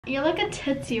You're like a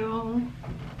Tootsie Roll.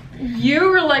 You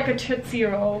were like a Tootsie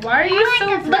Roll. Why are you so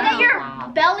proud? Look at your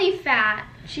belly fat.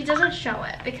 She doesn't show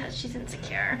it because she's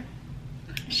insecure.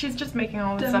 She's just making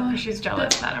all this up because she's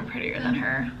jealous that I'm prettier than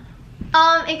her.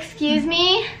 Excuse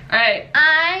me. Alright.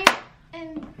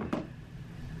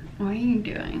 What are you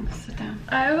doing? Sit down.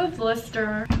 I have a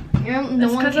blister. No one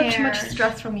because of cares. too much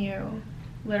stress from you.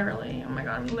 Literally. Oh my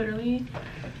god, literally.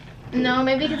 No,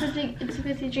 maybe because it's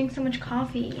because you drink so much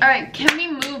coffee. Alright, can we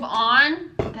move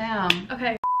on? Damn.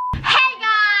 Okay. Hey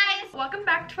guys! Welcome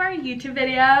back to our YouTube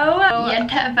video. YouTube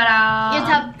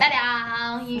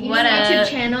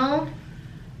channel.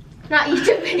 Not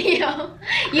YouTube video.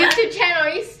 YouTube channel, are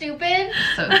you stupid?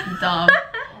 So dumb.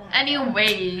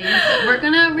 Anyways, we're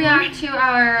gonna react to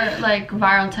our like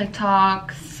viral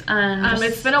TikToks and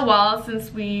it's been a while since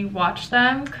we watched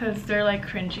them because they're like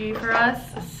cringy for us.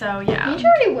 So yeah. Didn't you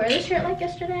already wear this shirt like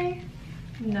yesterday?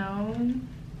 No.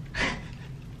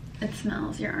 It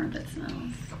smells. Your armpit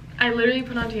smells. I literally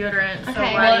put on deodorant. So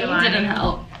Okay, why are you Well, it lying? didn't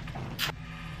help.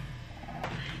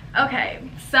 Okay,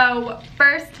 so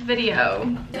first video.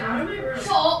 Why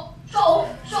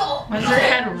is your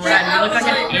head red? You look like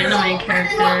an anime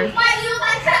character.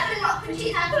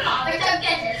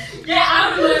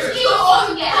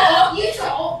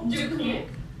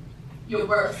 Your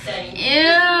birthday. Ew.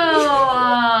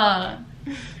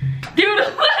 Dude,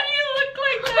 why do you look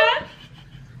like that?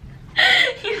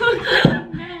 You look like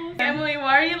Emily,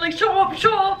 why are you like show up?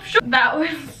 That was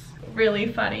really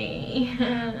funny.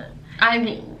 I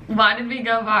mean, why did we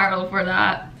go viral for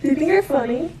that? Do you think you're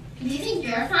funny? Do you think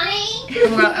you're funny?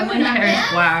 Well, Emily's hair is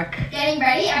black. Getting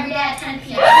ready every day at 10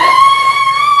 p.m.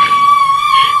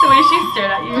 The way she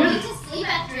stared at Going you. to sleep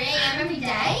at 3 a.m. every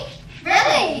day?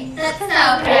 Really? That's so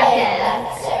productive.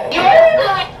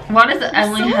 Why does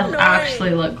Emily's head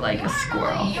actually look like a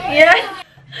squirrel? Yeah.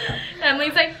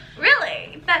 Emily's like,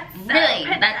 really? That's so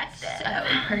That's so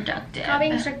productive. Stop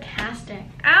being sarcastic.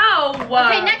 Ow.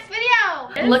 Okay, next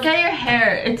video. Look at your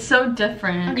hair. It's so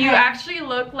different. You actually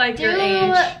look like Do your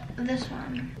age. this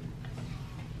one.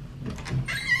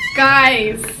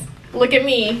 Guys, look at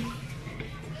me.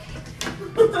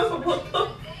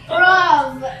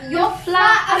 Bruv, you're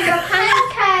flat as a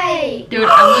pancake. Dude,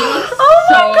 Emily looks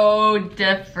so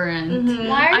different.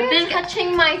 Why are I you think-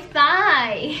 touching my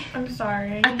thigh? I'm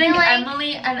sorry. I think like-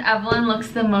 Emily and Evelyn looks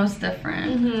the most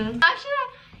different. Actually,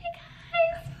 hi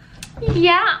guys.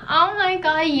 Yeah, oh my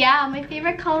god, yeah, my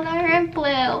favorite color is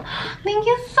blue. Thank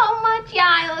you so much. Yeah,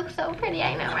 I look so pretty,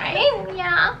 I know, right?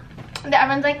 Yeah. And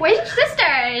everyone's like, where's your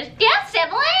sisters? Do you have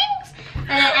siblings? And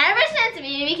then ever since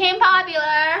we became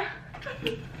popular,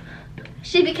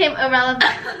 she became irrelevant.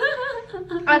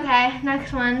 Okay,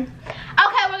 next one.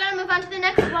 Okay, we're gonna move on to the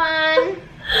next one.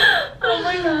 Oh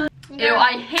my god. Ew,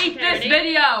 I hate this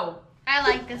video. I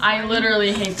like this one. I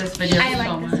literally hate this video I so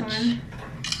like much. this one.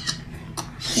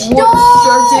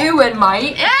 What you doing,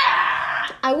 mate?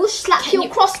 I will slap you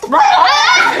across the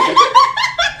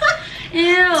Ew.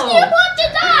 You want to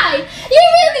die? You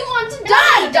really want to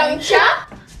die, don't ya?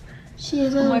 She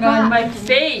is Oh my god, my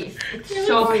face. It's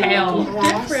so pale.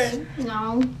 Different.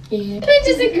 No. I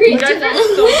disagree You guys are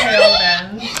so pale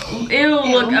then. Ew,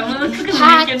 look, Emily looks like a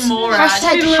naked mole rat.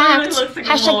 She literally looks like a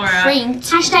mole rat.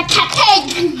 Hashtag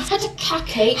CATCAKE. Hashtag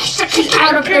CATCAKES. Hashtag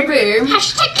out of the room.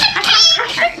 Hashtag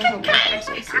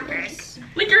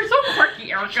Like, you're so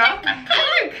quirky, Erica. I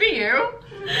like you.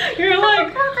 You're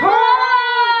like,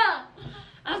 ah!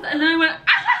 And then I went,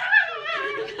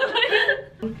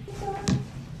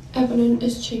 Evelyn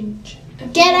is change.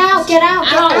 Get out, get out,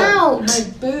 get out. My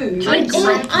boo. like,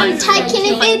 I'm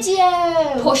taking a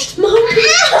video. Pushed my Ow!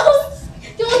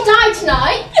 You want to die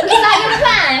tonight? Is that your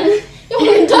plan? You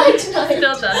want to die tonight? Still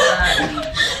does that.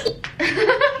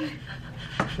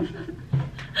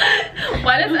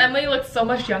 Why does Emily look so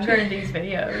much younger in these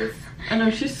videos? I know,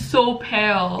 she's so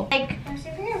pale. Like, I'm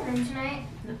sleeping in your room tonight.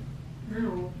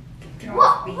 No.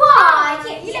 What? Why?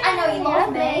 I know you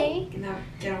love me. No,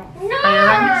 get off. No. Oh, you're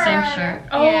wearing the same shirt.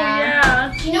 Oh,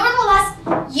 yeah. You know when the last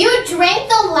you drank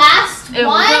the last Ew,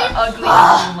 one? look how ugly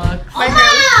Evelyn looks. My hair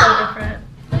looks so different.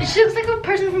 she looks like a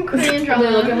person from Korean drama.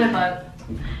 Look at my butt.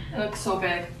 It looks so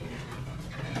big.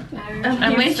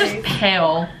 Emily's just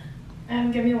pale.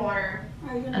 Give me water.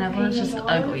 And Evelyn's just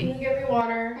ugly. Give me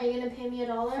water. Are you gonna pay me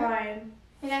 $1? Fine.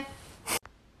 Okay.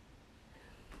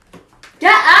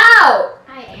 Get out!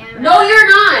 I am. No, you're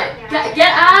not.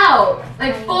 Get out.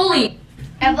 Like fully.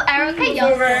 Erica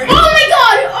yells. Oh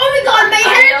my god, my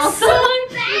hair is so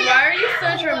bad. Why are you so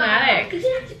dramatic?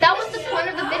 That was the point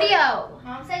of the video.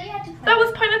 Mom said you had to That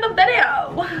was point of the video.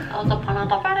 That was the point of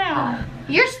the video.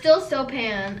 You're still so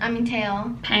pan. I mean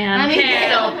tail. Pan. I mean,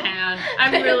 So pan.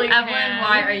 I'm really Evelyn, pan.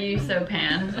 why are you so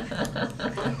pan?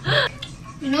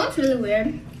 You know what's really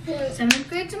weird? 7th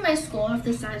grades in my school have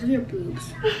the size of your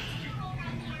boobs.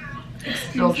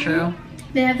 So true.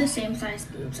 They have the same size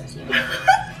boobs as you.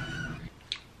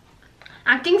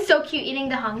 Acting so cute, eating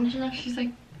the hug. She's like,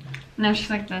 no, she's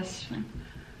like this. She's like,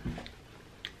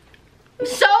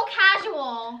 So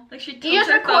casual. like she Do you tilts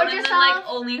just her thumb record and then like yourself?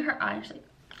 only her eyes. Like,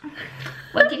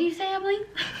 what did you say, Evelyn?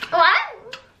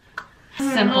 What?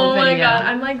 Simple Oh my video. god,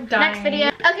 I'm like dying. Next video.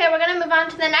 Okay, we're gonna move on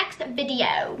to the next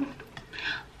video.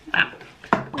 Wow.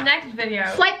 Next video.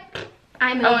 Swipe.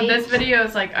 iMovie. Oh, this video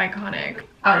is like iconic.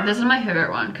 Oh, this is my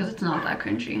favorite one because it's not that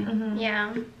cringy.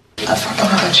 Yeah. Oh my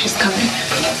god, she's coming.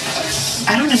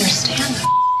 I don't understand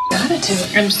the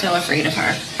attitude. I'm so afraid of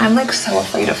her. I'm like so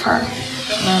afraid of her.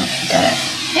 No, get it.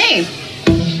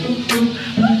 Hey.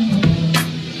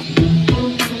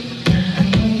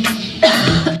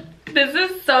 This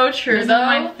is so true This is though.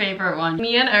 my favorite one.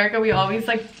 Me and Erica, we always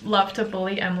like love to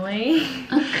bully Emily.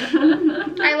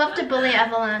 I love to bully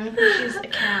Evelyn. She's a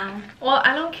cow. Well,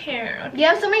 I don't care. You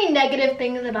have so many negative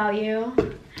things about you.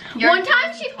 One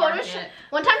time she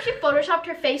photoshopped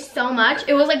her face so much,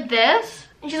 it was like this.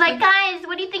 And she's like, guys,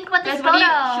 what do you think about this Guys, photo?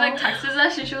 she like texted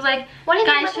us and she was like, What do you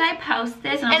think guys, about should I post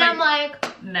this? and I'm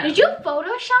like, no. did you Photoshop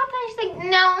that? She's like,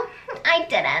 no, I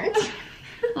didn't.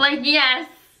 Like, yes,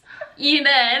 you did.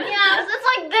 Yeah, it's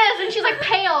like this, and she's like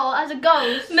pale as a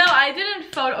ghost. No, I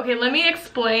didn't photo. Okay, let me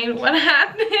explain what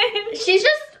happened. She's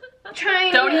just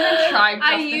trying. Don't even try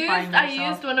I justifying yourself.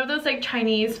 used one of those like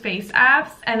Chinese face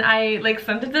apps, and I like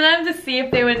sent it to them to see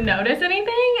if they would notice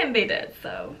anything, and they did.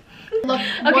 So. Look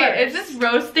Okay, worse. is this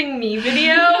roasting me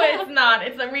video? It's not.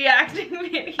 It's a reacting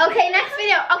video. Okay, next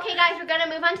video. Okay, guys, we're gonna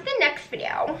move on to the next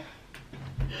video.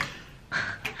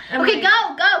 Okay, go.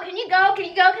 Can you go? Can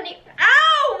you?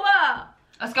 Ow!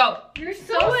 Let's go. You're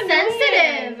So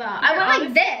sensitive. I went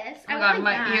like this. Oh I my went god, like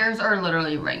my that. ears are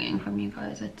literally ringing from you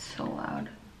guys. It's so loud.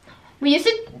 We used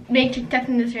to make TikToks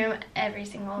in this room every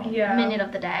single minute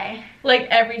of the day. Like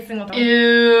every single time.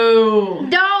 Ew.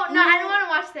 No, I don't want to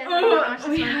watch this. I don't want to watch this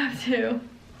We one. have to.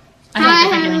 I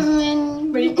hate the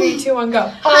beginning. Ready? 3, 2, 1,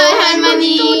 go. Hi,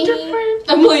 honey.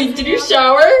 Emily, did you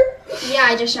shower? Yeah,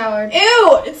 I just showered.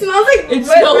 Ew! It smells like It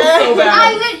smells so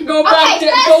bad. Go back,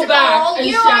 go back and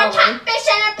you are a shower. catfish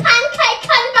and a pancake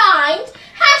combined.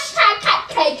 Hashtag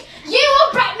catcake. You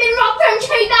will break me rock from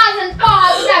 2005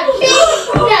 with that big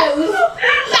nose.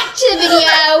 Back to the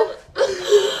video.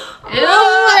 Ew. 3,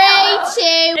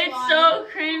 2, It's so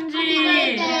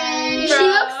cringy. She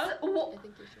looks.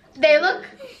 They look.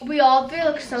 We all three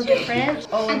look so different.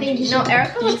 Oh, I think you no, should-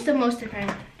 Erica looks the most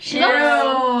different. She Ew.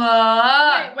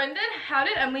 looks. Wait, how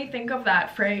did Emily think of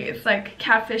that phrase? Like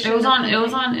catfish. It was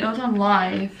on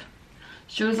live.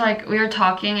 She was like, we were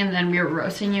talking and then we were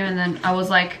roasting you and then I was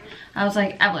like,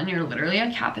 Evelyn, you're literally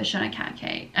a catfish and a cat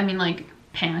cake. I mean like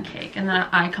pancake. And then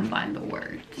I combined the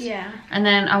words. Yeah. And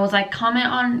then I was like, comment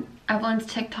on Evelyn's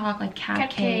TikTok like cat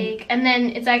cake. And then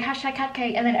it's like hashtag cat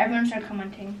cake, and then everyone started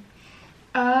commenting.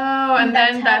 Oh, and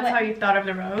That's then how that's it- how you thought of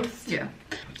the roast? Yeah.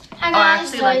 Hi Oh, I guys,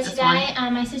 actually so like this one. today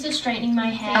my sister's straightening my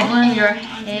hair. Evelyn, your and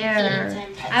hair.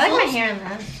 I like my hair in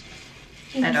this.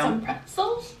 I don't.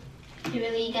 Pretzels? You're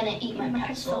really gonna eat my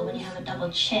pretzel when you have a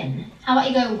double chin. How about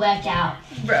you go work out?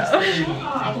 Bro.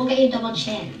 Like, look at your double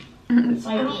chin. It's so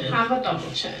big. Have a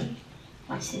double chin.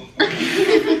 What's this?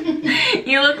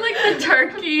 You look like the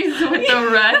turkeys with the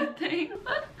red thing.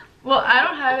 Well, I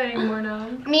don't have it anymore now.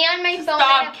 Me on my phone.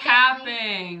 I Stop have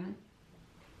capping.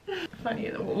 Funny.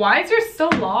 Why is yours so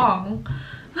long?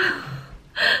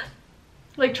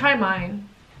 Like, try mine.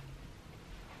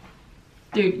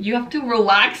 Dude, you have to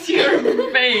relax your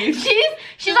face.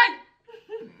 She's like,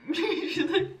 She's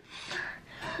like,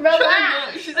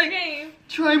 relax. she's like, Okay.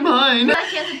 try mine. Like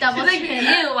she has a double She's like, chin.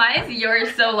 ew, why is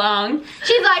yours so long?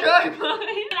 She's like, Try mine.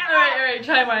 Alright,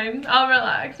 try mine. I'll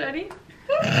relax. Ready?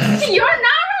 you're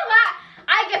not relaxed.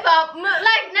 I give up.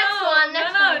 Like next one.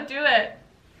 Next no, one. do it.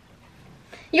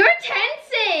 You're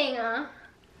tensing.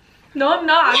 No, I'm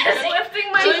not. Yes. I'm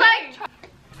lifting my She's like,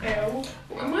 Ew.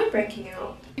 Why am I breaking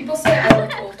out? People say I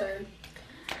look older.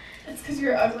 It's because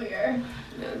you're uglier.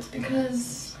 No, it's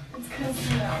because I'm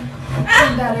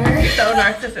better. So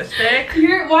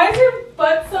narcissistic. Why is your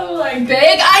butt so like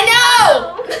Big? I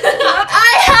know!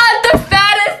 I had the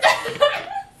fattest!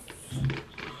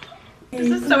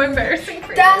 This is so embarrassing for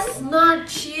you. That's not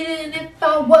cheating if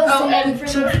I wasn't. Oh, and for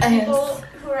with those your people ass.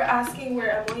 who are asking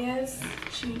where Emily is,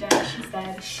 she's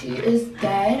dead. She is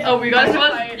dead. Oh, we got This to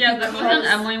was, yeah, this was when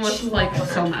Emily was like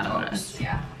so mad at us.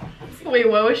 Yeah. Wait,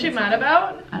 what was she mad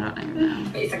about? I don't even know.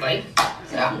 Basically.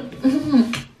 Yeah.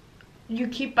 You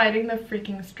keep biting the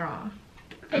freaking straw.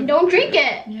 And don't drink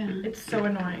it. Yeah. It's so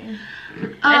annoying.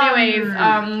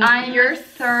 Anyways, you're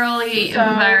thoroughly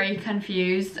very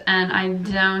confused, and I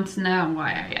don't know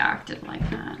why I acted like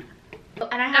that.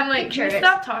 And I have Emily, pictures. can you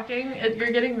stop talking?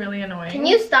 You're getting really annoying. Can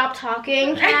you stop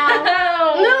talking, Cal?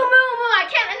 Moo, moo, moo. I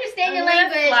can't understand your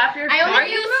language. Slap your I only Why are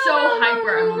you so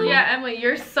hyper, Emily? Yeah, Emily,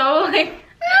 you're so like.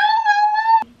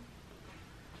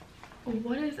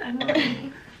 What is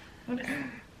Emily? What is?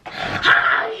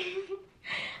 Hi.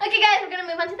 Okay, guys, we're gonna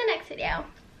move on to the next video.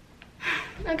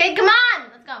 Okay, come on,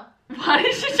 let's go. Why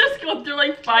did she just go through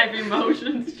like 5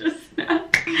 emotions just now?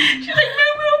 She's like,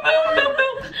 moo, moo, moo, moo,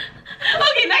 moo.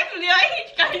 Okay, next video. I hate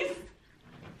you guys.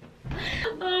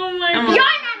 Oh my Emily. You're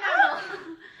not normal.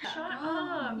 Shut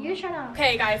up. You shut up.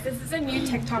 Okay, guys, this is a new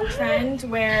TikTok trend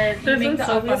where you This make one's the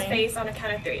so ugliest funny. face on a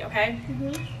count of 3, okay?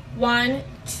 1,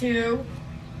 2.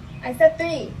 I said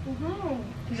 3.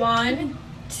 1,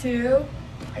 2.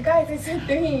 Guys, I said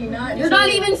 3, not You're 2. not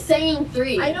even saying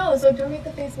 3. I know, so don't make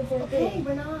the face before 3.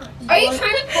 We're not. Are you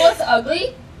trying to call us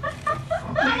ugly?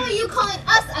 How are you calling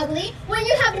us ugly when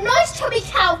you have a nice chubby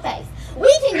cow face? We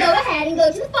can go ahead and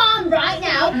go to the farm right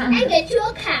now and get you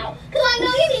a cow. Because I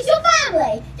know you miss your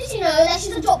family. Did you know that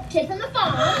she's adopted from the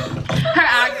farm? Her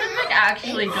accent's like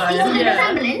actually You see the good.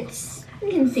 resemblance? You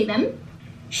can see them.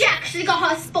 She actually got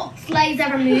her spots laser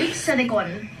removed, so they're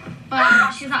gone.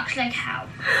 But she's actually a cow.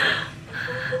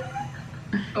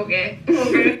 Okay.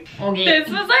 This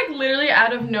was like literally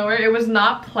out of nowhere. It was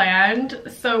not planned.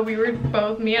 So we were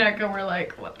both, me and Eka were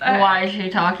like, what the heck? Why is she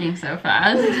talking so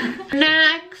fast?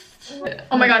 Next.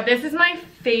 Oh my god, this is my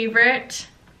favorite.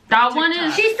 That one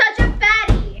is. She's such a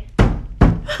fatty.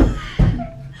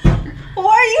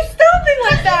 Why are you stopping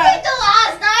like Eat the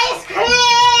last ice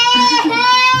cream.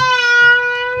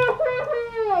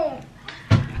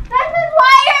 This is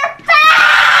why you're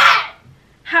fat.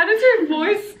 How does your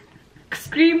voice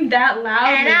scream that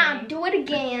loudly? And now do it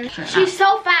again. She's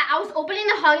so fat. I was opening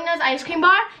the Haagen-Dazs ice cream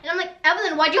bar, and I'm like,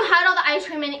 Evelyn, why'd you hide all the ice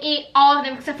cream and eat all of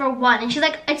them except for one? And she's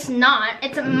like, it's not.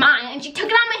 It's mine. And she took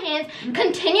it out of my hands,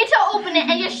 continued to open it,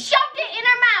 and just shoved it in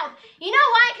her mouth. You know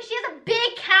why? Because she has a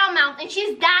big cow mouth, and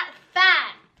she's that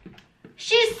fat.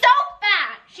 She's so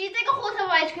fat. She's like a whole tub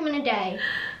of ice cream in a day.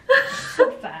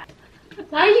 So fat.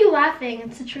 Why are you laughing?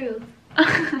 It's the truth. That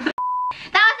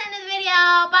was the end of the video.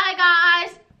 Bye,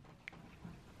 guys.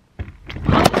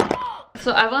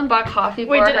 So Evelyn bought coffee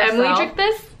for Wait, did herself. Emily drink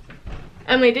this?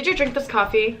 Emily, did you drink this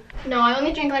coffee? No, I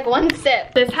only drink like one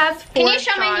sip. This has 4 Can you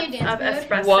show me shots your dance of move?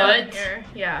 espresso What? in here.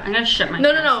 Yeah. I'm gonna shit my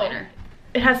No, pants later.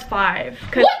 It has 5.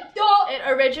 Cause it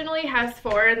originally has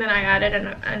 4, and then I added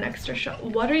an extra shot.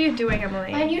 What are you doing,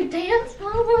 Emily? When you dance,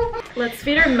 Let's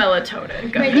feed her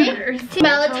melatonin. Go Ready? here.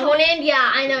 Melatonin?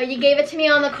 Yeah, I know. You gave it to me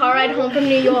on the car ride home from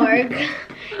New York.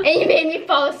 And you made me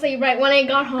fall asleep right when I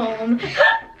got home.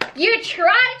 You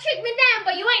tried to trick me then,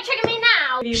 but you ain't tricking me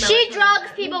now. She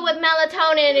drugs people with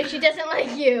melatonin if she doesn't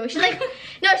like you. She's like,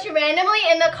 no, she randomly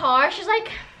in the car, she's like,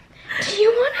 do you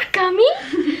want a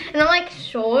gummy? And I'm like,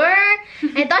 sure.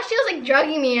 And I thought she was like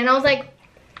drugging me, and I was like,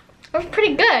 that was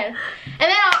pretty good. And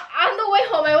then on the way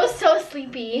home, I was so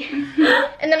sleepy.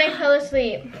 And then I fell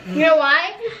asleep. You know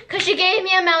why? Because she gave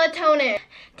me a melatonin.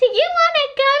 Do you want a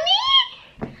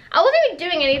gummy? I wasn't even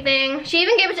doing anything. She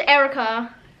even gave it to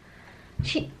Erica.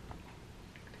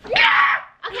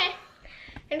 Okay.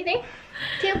 Anything?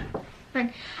 2? Fine.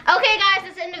 Okay, guys,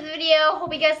 that's the end of the video.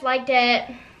 Hope you guys liked it.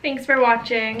 Thanks for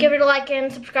watching. Give it a like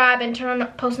and subscribe and turn on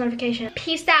post notifications.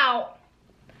 Peace out.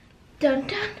 Dun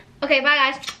dun. Okay, bye,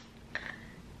 guys.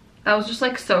 That was just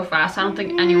like so fast. I don't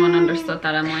think anyone understood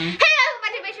that, Emily. Hey guys, welcome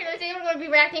back to my channel. Today we're going to be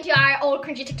reacting to our old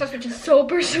cringy TikToks, which is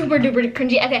super duper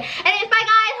cringy. Okay, and bye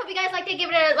guys. Hope you guys liked it. Give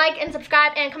it a like and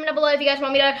subscribe, and comment down below if you guys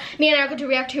want me and Erica to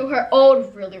react to her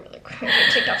old really cringy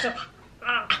TikToks.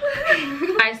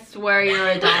 I swear you're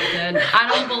adopted. I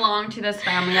don't belong to this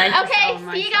family. I just Okay, own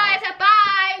see you myself. guys. Bye.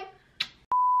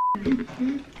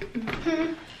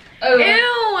 Oh.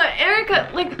 Ew, Erica,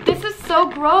 like this is so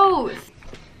gross.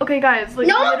 Okay, guys, like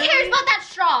No one literally- cares about that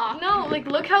straw. No, like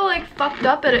look how like fucked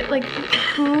up it. Like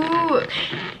who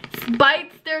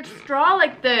bites their straw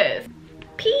like this?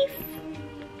 Peace.